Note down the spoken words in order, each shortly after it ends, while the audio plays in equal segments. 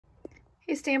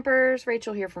Hey Stampers,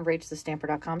 Rachel here from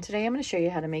Rachthestamper.com. Today I'm going to show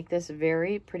you how to make this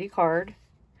very pretty card.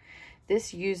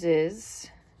 This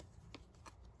uses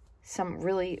some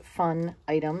really fun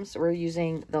items. We're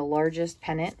using the largest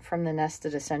pennant from the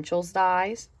Nested Essentials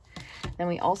dies. Then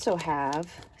we also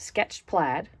have sketched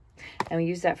plaid, and we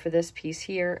use that for this piece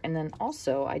here. And then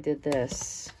also I did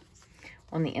this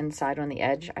on the inside, on the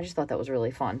edge. I just thought that was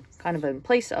really fun, kind of in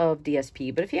place of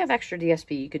DSP. But if you have extra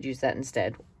DSP, you could use that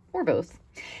instead, or both.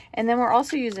 And then we're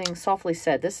also using Softly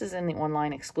Said. This is in the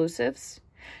online exclusives.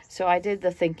 So I did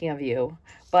the thinking of you,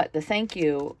 but the thank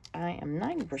you, I am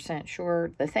 90%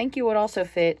 sure the thank you would also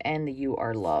fit, and the you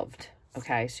are loved.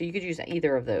 Okay, so you could use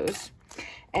either of those.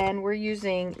 And we're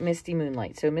using Misty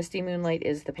Moonlight. So Misty Moonlight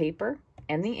is the paper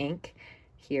and the ink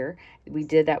here. We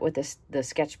did that with the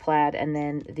sketch plaid, and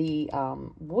then the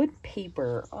wood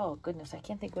paper. Oh goodness, I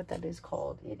can't think what that is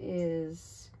called. It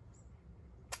is,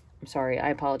 I'm sorry, I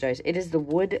apologize. It is the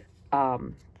wood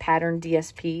pattern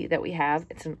DSP that we have.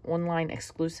 It's an online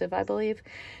exclusive, I believe.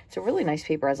 It's a really nice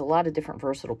paper, has a lot of different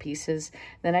versatile pieces.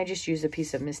 Then I just used a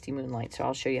piece of Misty Moonlight, so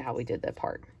I'll show you how we did that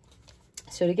part.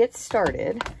 So to get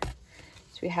started,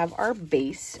 so we have our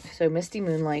base. So Misty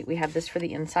Moonlight, we have this for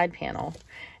the inside panel,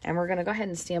 and we're going to go ahead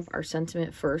and stamp our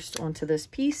sentiment first onto this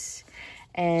piece,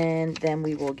 and then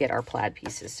we will get our plaid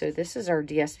pieces. So this is our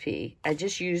DSP. I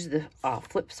just used the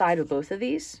flip side of both of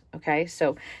these. Okay,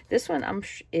 so this one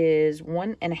is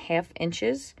 1.5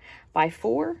 inches by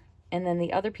 4, and then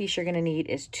the other piece you're going to need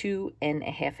is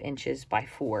 2.5 inches by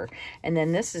 4, and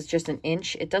then this is just an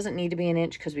inch. It doesn't need to be an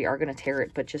inch because we are going to tear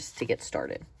it, but just to get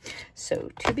started. So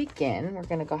to begin, we're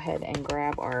going to go ahead and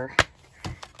grab our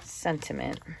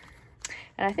sentiment.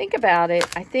 And I think about it,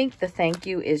 I think the thank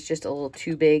you is just a little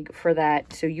too big for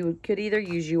that. So you could either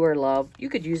use you or love. You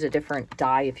could use a different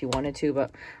die if you wanted to,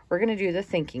 but we're going to do the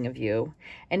thinking of you.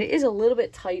 And it is a little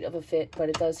bit tight of a fit, but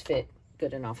it does fit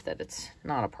good enough that it's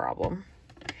not a problem.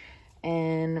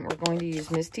 And we're going to use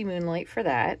Misty Moonlight for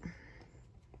that.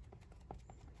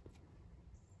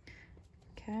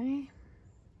 Okay.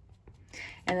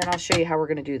 And then I'll show you how we're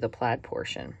going to do the plaid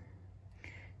portion.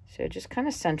 So just kind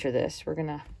of center this. We're going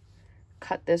to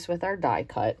cut this with our die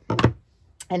cut.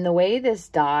 And the way this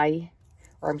die,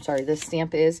 or I'm sorry, this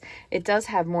stamp is, it does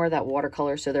have more of that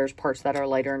watercolor, so there's parts that are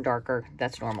lighter and darker.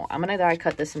 That's normal. I'm going to die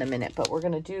cut this in a minute, but we're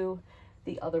going to do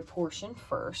the other portion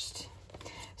first.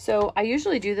 So I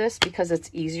usually do this because it's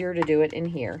easier to do it in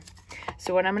here.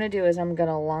 So what I'm going to do is I'm going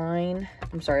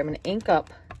to ink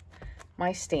up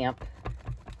my stamp,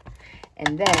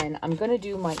 and then I'm going to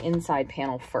do my inside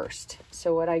panel first.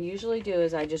 So what I usually do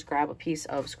is I just grab a piece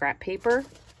of scrap paper,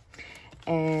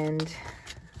 and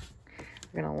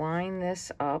I'm going to line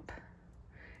this up.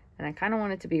 And I kind of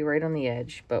want it to be right on the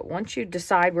edge, but once you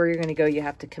decide where you're going to go, you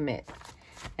have to commit.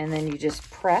 And then you just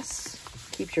press,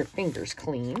 keep your fingers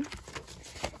clean.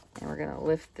 And we're going to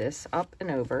lift this up and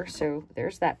over. So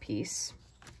there's that piece.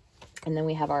 And then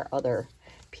we have our other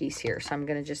piece here. So I'm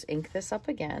going to just ink this up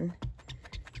again.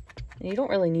 And you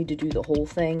don't really need to do the whole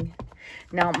thing.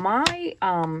 Now my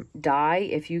die,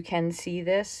 if you can see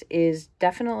this, is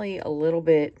definitely a little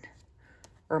bit,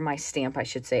 or my stamp I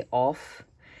should say, off.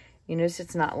 You notice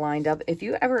it's not lined up. If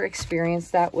you ever experience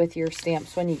that with your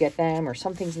stamps when you get them, or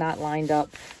something's not lined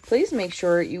up, please make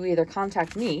sure you either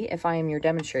contact me if I am your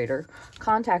demonstrator,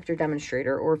 contact your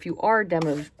demonstrator, or if you are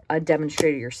a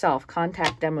demonstrator yourself,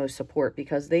 contact demo support,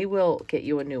 because they will get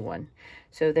you a new one.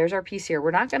 So there's our piece here.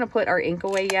 We're not going to put our ink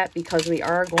away yet because we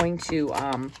are going to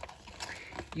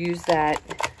use that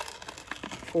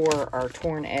for our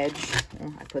torn edge.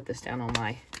 Oh, I put this down on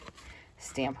my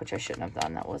stamp, which I shouldn't have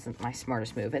done. That wasn't my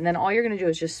smartest move. And then all you're going to do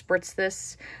is just spritz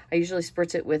this. I usually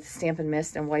spritz it with Stampin'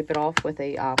 Mist and wipe it off with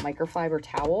a microfiber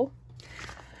towel.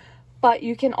 But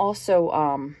you can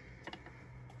also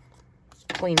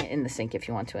clean it in the sink if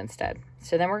you want to instead.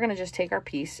 So then we're going to just take our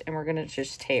piece and we're going to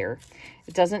just tear.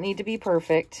 It doesn't need to be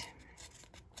perfect.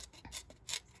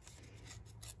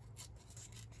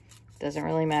 Doesn't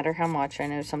really matter how much. I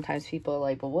know sometimes people are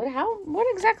like, well, what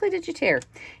exactly did you tear?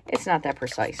 It's not that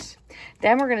precise.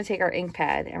 Then we're going to take our ink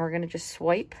pad and we're going to just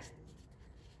swipe.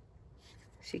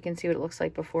 So you can see what it looks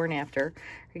like before and after.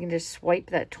 You can just swipe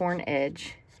that torn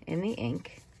edge in the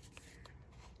ink.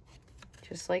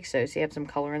 Just like so. So you have some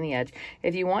color on the edge.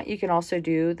 If you want, you can also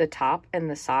do the top and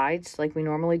the sides like we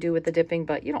normally do with the dipping,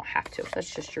 but you don't have to.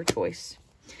 That's just your choice.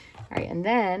 All right, and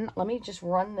then let me just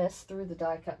run this through the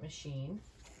die cut machine.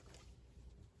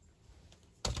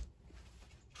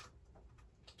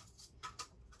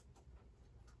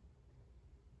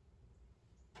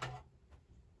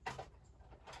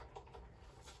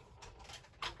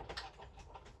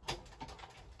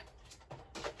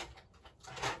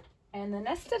 And the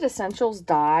Nested Essentials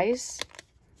dies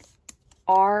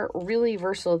are really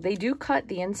versatile. They do cut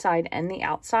the inside and the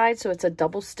outside, so it's a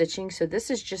double stitching. So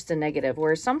this is just a negative,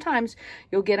 whereas sometimes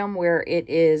you'll get them where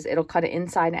it'll cut an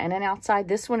inside and an outside.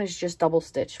 This one is just double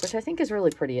stitched, which I think is really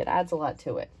pretty. It adds a lot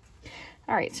to it.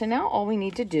 All right, so now all we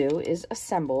need to do is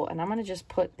assemble, and I'm going to just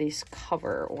put this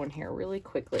cover on here really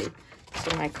quickly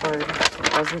so my card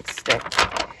doesn't stick.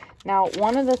 Now,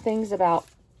 one of the things about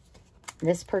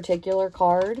this particular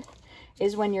card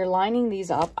is when you're lining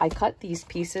these up, I cut these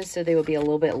pieces so they would be a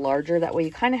little bit larger. That way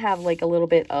you kind of have like a little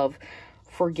bit of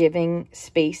forgiving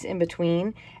space in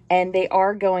between, and they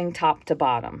are going top to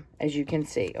bottom, as you can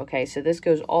see. Okay, so this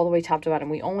goes all the way top to bottom.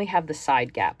 We only have the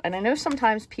side gap, and I know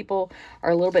sometimes people are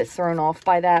a little bit thrown off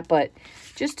by that, but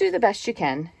just do the best you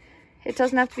can. It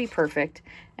doesn't have to be perfect,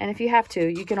 and if you have to,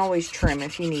 you can always trim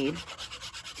if you need.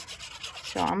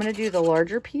 So I'm going to do the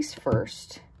larger piece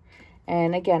first.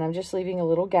 And again, I'm just leaving a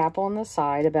little gap on the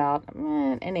side, about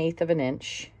 1/8 of an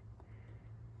inch.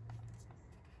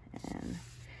 And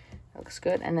looks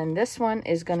good. And then this one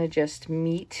is going to just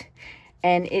meet,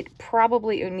 and it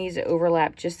probably needs to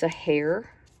overlap just a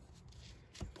hair.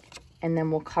 And then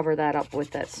we'll cover that up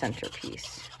with that center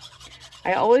piece.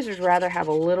 I always would rather have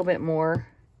a little bit more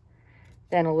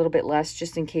than a little bit less,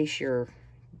 just in case your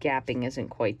gapping isn't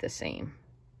quite the same.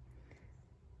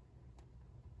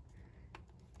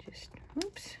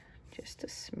 Oops, just a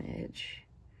smidge.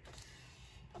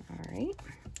 All right,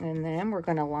 and then we're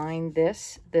going to line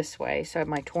this way. So I have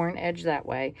my torn edge that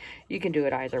way. You can do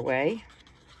it either way.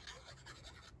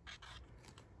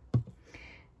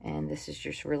 And this is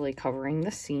just really covering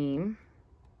the seam.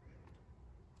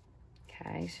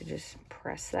 Okay, so just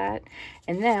press that.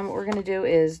 And then what we're going to do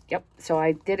is, yep, so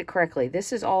I did it correctly.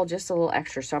 This is all just a little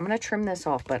extra. So I'm going to trim this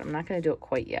off, but I'm not going to do it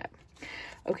quite yet.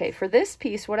 Okay, for this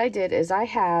piece, what I did is I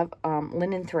have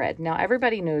linen thread. Now,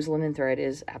 everybody knows linen thread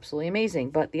is absolutely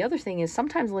amazing, but the other thing is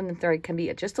sometimes linen thread can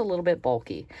be just a little bit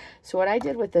bulky. So what I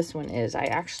did with this one is I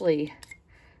actually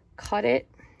cut it,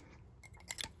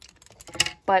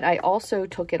 but I also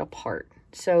took it apart.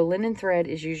 So linen thread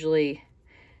is usually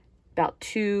about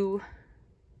 2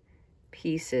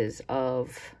 pieces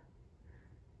of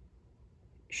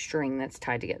string that's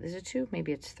tied together. Is it 2?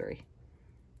 Maybe it's 3.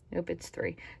 Nope, it's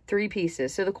 3. 3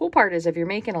 pieces. So the cool part is if you're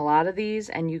making a lot of these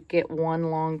and you get one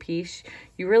long piece,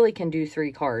 you really can do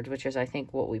 3 cards, which is I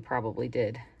think what we probably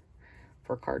did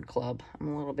for Card Club. I'm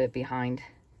a little bit behind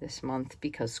this month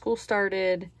because school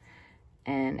started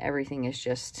and everything is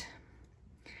just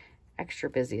extra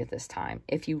busy at this time.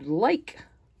 If you like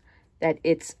that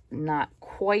it's not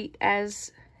quite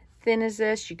as thin as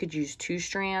this, you could use 2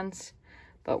 strands,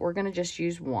 but we're going to just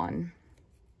use 1.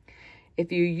 If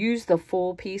you use the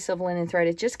full piece of linen thread,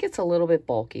 it just gets a little bit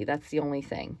bulky. That's the only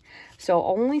thing. So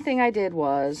only thing I did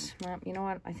was, well, you know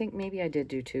what? I think maybe I did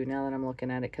do 2 now that I'm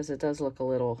looking at it, because it does look a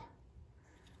little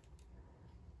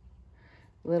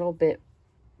bit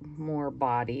more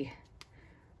body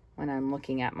when I'm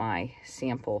looking at my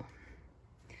sample.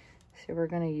 So we're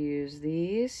going to use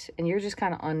these, and you're just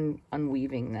kind of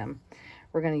unweaving them.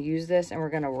 We're going to use this, and we're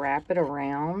going to wrap it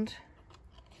around,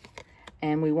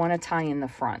 and we want to tie in the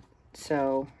front.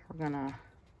 So we're going to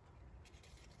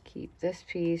keep this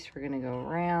piece. We're going to go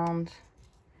around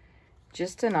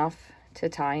just enough to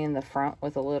tie in the front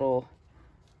with a little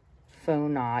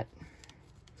faux knot.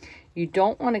 You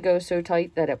don't want to go so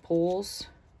tight that it pulls,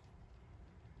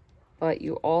 but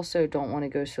you also don't want to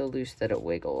go so loose that it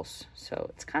wiggles. So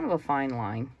it's kind of a fine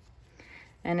line.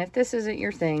 And if this isn't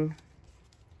your thing,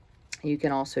 you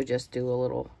can also just do a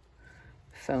little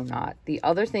faux knot. The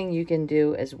other thing you can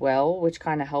do as well, which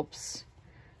kind of helps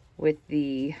with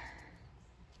the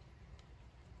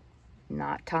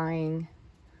knot tying.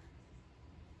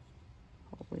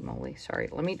 Holy moly, sorry.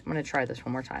 I'm going to try this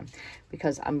one more time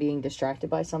because I'm being distracted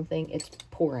by something. It's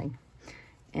pouring.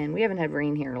 And we haven't had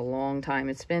rain here in a long time.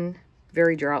 It's been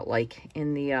very drought-like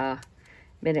in the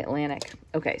mid-Atlantic.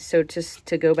 Okay, so just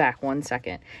to go back 1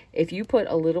 second. If you put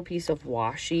a little piece of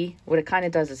washi, what it kind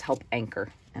of does is help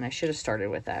anchor. And I should have started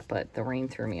with that, but the rain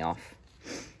threw me off.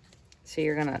 So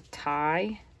you're going to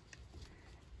tie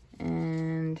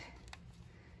and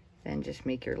then just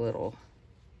make your little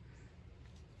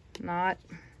knot.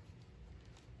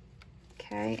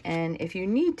 Okay, and if you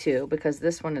need to, because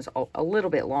this one is a little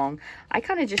bit long, I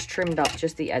kind of just trimmed up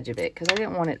just the edge of it because I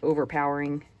didn't want it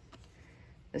overpowering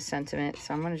the sentiment.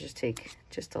 So I'm going to just take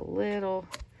just a little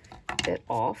bit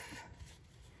off,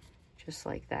 just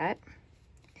like that.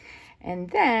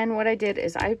 And then what I did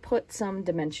is I put some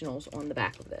dimensionals on the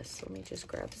back of this. Let me just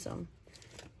grab some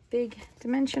big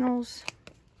dimensionals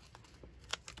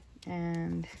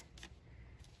and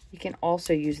You can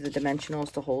also use the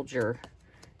dimensionals to hold your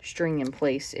string in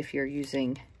place if you're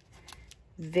using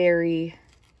very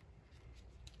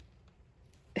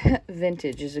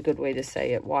vintage is a good way to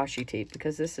say it, washi tape,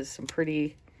 because this is some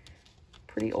pretty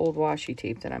old washi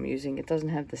tape that I'm using. It doesn't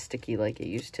have the sticky like it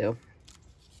used to.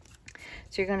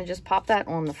 So you're going to just pop that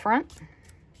on the front,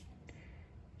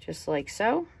 just like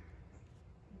so.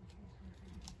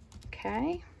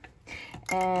 Okay.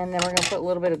 And then we're going to put a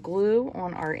little bit of glue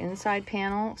on our inside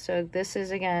panel. So this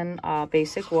is, again,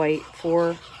 basic white,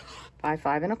 4 by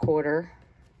 5 1/4.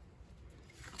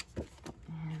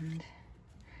 And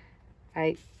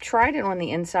I tried it on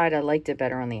the inside. I liked it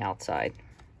better on the outside.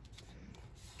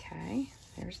 Okay,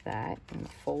 there's that. I'm going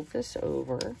to fold this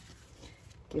over,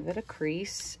 give it a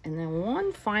crease. And then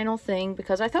one final thing,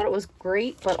 because I thought it was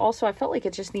great, but also I felt like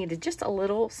it just needed just a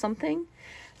little something.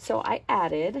 So I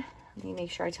added... Let me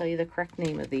make sure I tell you the correct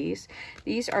name of these.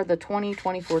 These are the 20,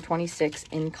 24, 26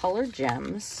 in color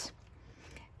gems.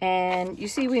 And you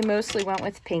see we mostly went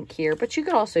with pink here, but you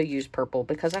could also use purple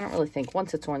because I don't really think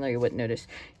once it's on there you wouldn't notice.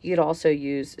 You could also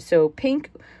use, so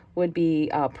pink would be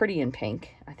Pretty in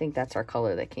Pink. I think that's our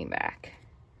color that came back.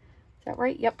 Is that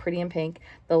right? Yep, Pretty in Pink.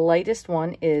 The lightest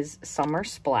one is Summer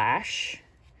Splash,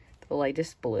 the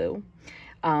lightest blue.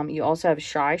 You also have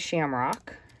Shy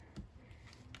Shamrock.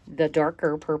 The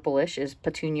darker purplish is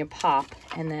Petunia Pop,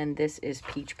 and then this is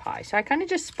Peach Pie. So I kind of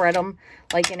just spread them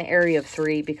like in an area of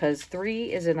 3 because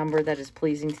 3 is a number that is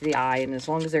pleasing to the eye, and as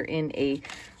long as they're in a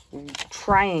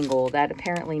triangle, that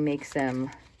apparently makes them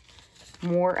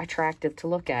more attractive to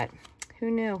look at.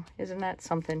 Who knew? Isn't that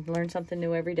something? Learn something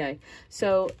new every day.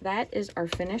 So that is our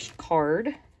finished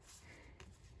card,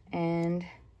 and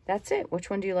that's it. Which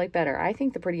one do you like better? I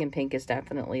think the Pretty in Pink is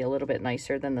definitely a little bit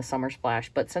nicer than the Summer Splash,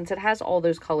 but since it has all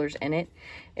those colors in it,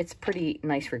 it's pretty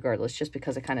nice regardless, just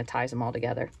because it kind of ties them all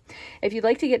together. If you'd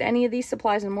like to get any of these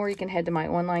supplies and more, you can head to my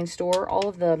online store. All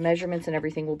of the measurements and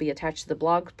everything will be attached to the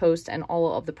blog post, and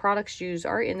all of the products used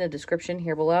are in the description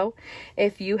here below.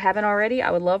 If you haven't already,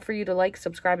 I would love for you to like,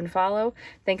 subscribe, and follow.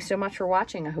 Thanks so much for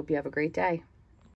watching. I hope you have a great day.